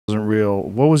wasn't real.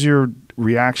 What was your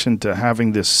reaction to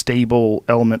having this stable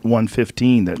element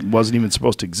 115 that wasn't even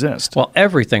supposed to exist? Well,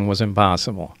 everything was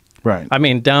impossible. Right. I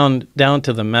mean, down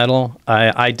to the metal.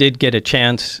 I did get a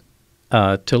chance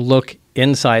to look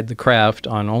inside the craft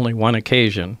on only one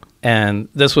occasion, and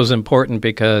this was important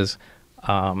because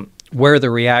where the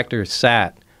reactor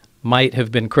sat might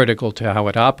have been critical to how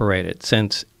it operated,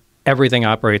 since everything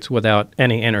operates without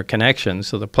any interconnection,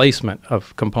 so the placement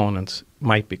of components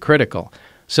might be critical.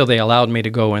 So they allowed me to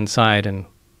go inside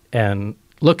and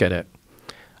look at it.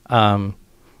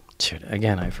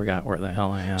 Again, I forgot where the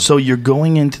hell I am. So you're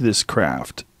going into this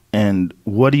craft, and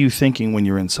what are you thinking when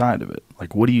you're inside of it?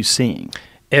 Like, what are you seeing?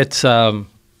 It's a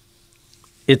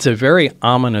very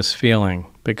ominous feeling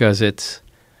because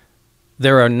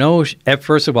there are no,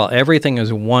 first of all, everything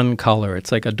is one color.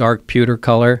 It's like a dark pewter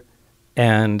color,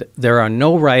 and there are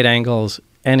no right angles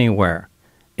anywhere.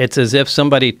 It's as if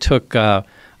somebody took,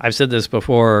 I've said this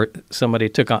before, somebody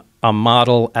took a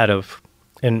model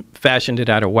and fashioned it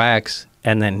out of wax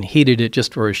and then heated it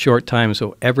just for a short time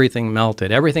so everything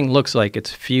melted. Everything looks like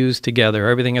it's fused together.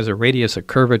 Everything has a radius of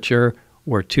curvature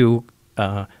where two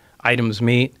items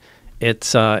meet.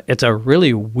 It's a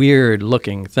really weird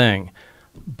looking thing.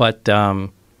 But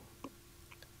there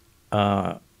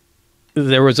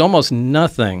was almost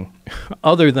nothing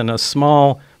other than a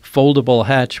small foldable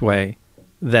hatchway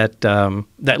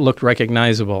that looked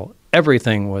recognizable.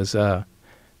 Everything was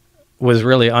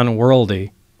really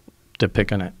unworldly, to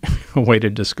pick on it, a way to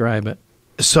describe it.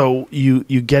 So you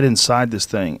get inside this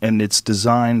thing, and it's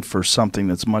designed for something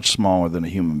that's much smaller than a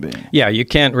human being. Yeah, you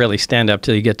can't really stand up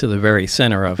till you get to the very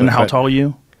center of it. And how tall are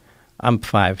you? I'm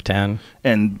 5'10".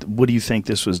 And what do you think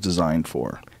this was designed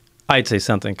for? I'd say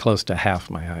something close to half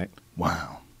my height.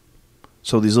 Wow.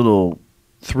 So these little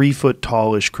 3-foot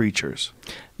tallish creatures.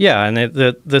 Yeah, and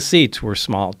the seats were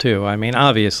small too. I mean,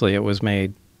 obviously it was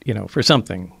made, for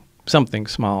something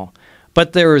small.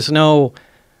 But there is no,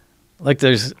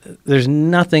 there's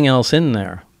nothing else in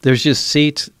there. There's just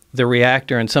seats, the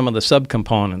reactor, and some of the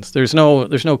subcomponents. There's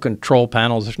no control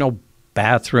panels. There's no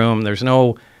bathroom. There's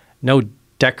no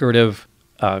decorative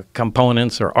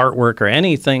components or artwork or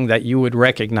anything that you would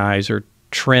recognize or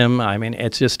trim. I mean,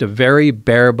 it's just a very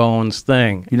bare bones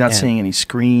thing. You're not seeing any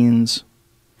screens?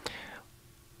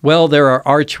 Well, there are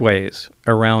archways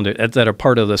around it that are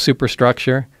part of the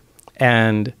superstructure,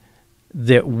 and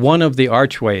one of the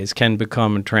archways can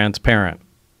become transparent.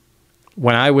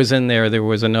 When I was in there, there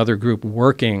was another group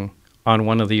working on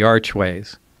one of the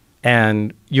archways,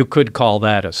 and you could call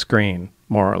that a screen,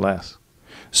 more or less.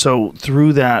 So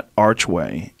through that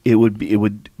archway, it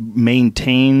would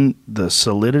maintain the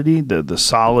solidity, the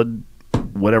solid,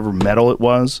 whatever metal it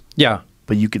was. Yeah,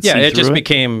 but you could see through it. Yeah, it just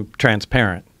became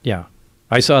transparent. Yeah,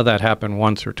 I saw that happen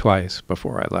once or twice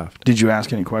before I left. Did you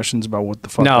ask any questions about what the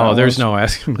fuck? No, there's no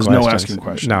asking questions. There's no asking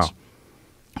questions. No.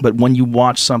 But when you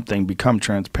watch something become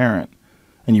transparent,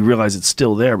 and you realize it's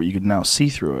still there, but you can now see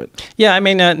through it. Yeah, I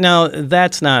mean, now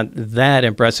that's not that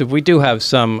impressive. We do have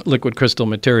some liquid crystal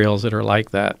materials that are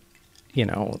like that. They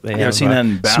have seen that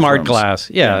in bathrooms. Smart glass.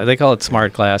 Yeah, they call it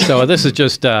smart glass. So this is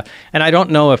just, and I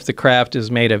don't know if the craft is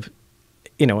made of,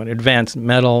 an advanced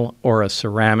metal or a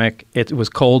ceramic. It was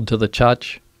cold to the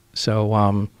touch, so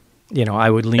I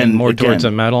would lean more towards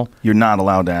a metal. You're not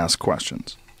allowed to ask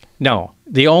questions. No,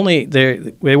 they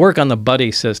work on the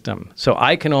buddy system, so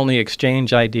I can only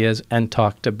exchange ideas and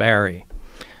talk to Barry.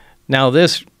 Now,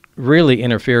 this really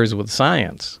interferes with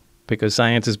science because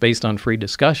science is based on free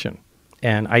discussion,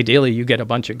 and ideally, you get a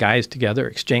bunch of guys together,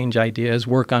 exchange ideas,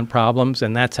 work on problems,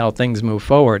 and that's how things move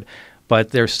forward. But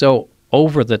they're so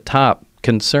over the top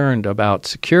concerned about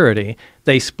security,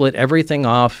 they split everything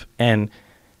off, and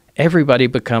everybody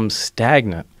becomes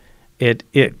stagnant. It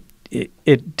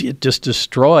just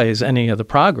destroys any of the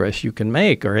progress you can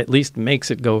make, or at least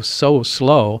makes it go so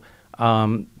slow.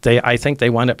 I think they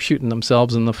wind up shooting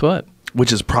themselves in the foot.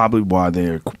 Which is probably why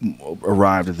they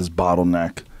arrived at this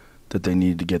bottleneck that they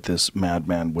needed to get this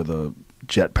madman with a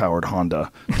jet-powered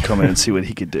Honda to come in and see what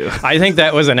he could do. I think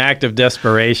that was an act of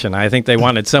desperation. I think they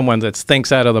wanted someone that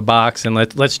thinks out of the box, and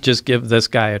let's just give this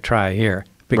guy a try here,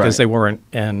 because they weren't,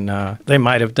 and they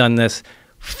might have done this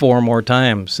 4 more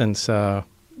times since up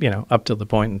to the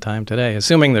point in time today,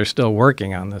 assuming they're still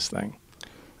working on this thing.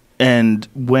 And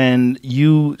when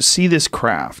you see this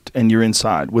craft and you're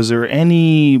inside, was there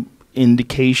any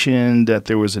indication that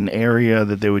there was an area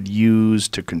that they would use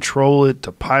to control it,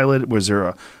 to pilot it? Was there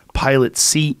a pilot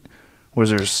seat?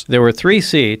 There were 3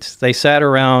 seats. They sat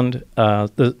around,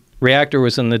 the reactor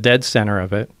was in the dead center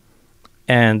of it,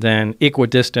 and then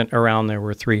equidistant around there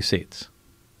were 3 seats.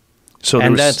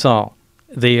 And that's all.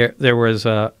 There was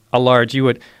a large,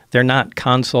 They're not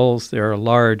consoles. They're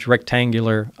large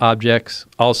rectangular objects,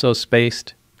 also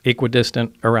spaced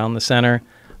equidistant around the center.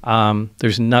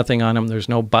 There's nothing on them. There's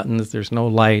no buttons. There's no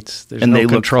lights. There's and no they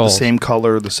controls. Look the same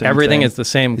color, the same Everything thing. is the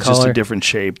same It's color. just a different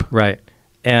shape. Right.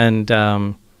 And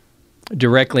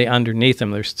directly underneath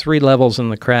them, there's 3 levels in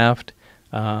the craft.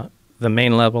 The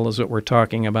main level is what we're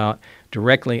talking about.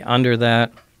 Directly under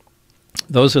that,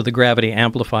 those are the gravity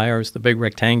amplifiers, the big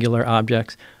rectangular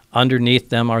objects. Underneath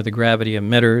them are the gravity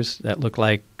emitters that look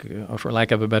like, for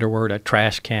lack of a better word, a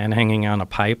trash can hanging on a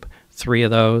pipe. 3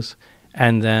 of those.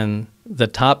 And then the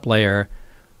top layer,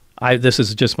 this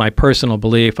is just my personal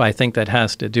belief, I think that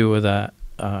has to do with a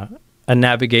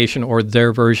navigation or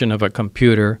their version of a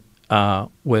computer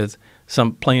with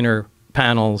some planar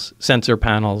panels, sensor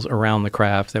panels around the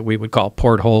craft that we would call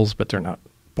portholes, but they're not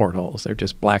portholes. They're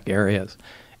just black areas.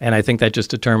 And I think that just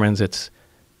determines its,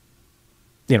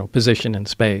 position in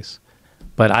space.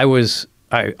 But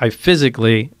I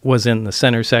physically was in the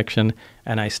center section,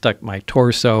 and I stuck my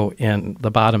torso in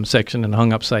the bottom section and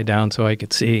hung upside down so I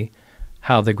could see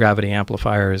how the gravity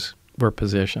amplifiers were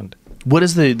positioned. What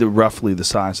is the roughly the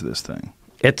size of this thing?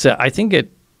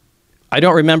 I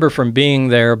don't remember from being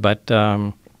there, but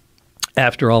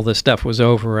after all this stuff was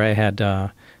over, I had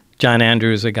John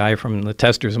Andrews, a guy from the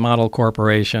Testers Model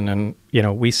Corporation, and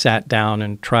we sat down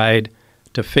and tried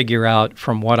to figure out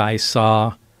from what I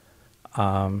saw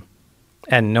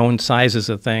and known sizes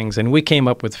of things, and we came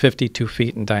up with 52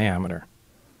 feet in diameter.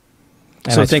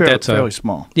 And So I think that's fairly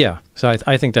small. Yeah, so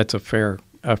I think that's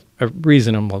a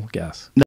reasonable guess.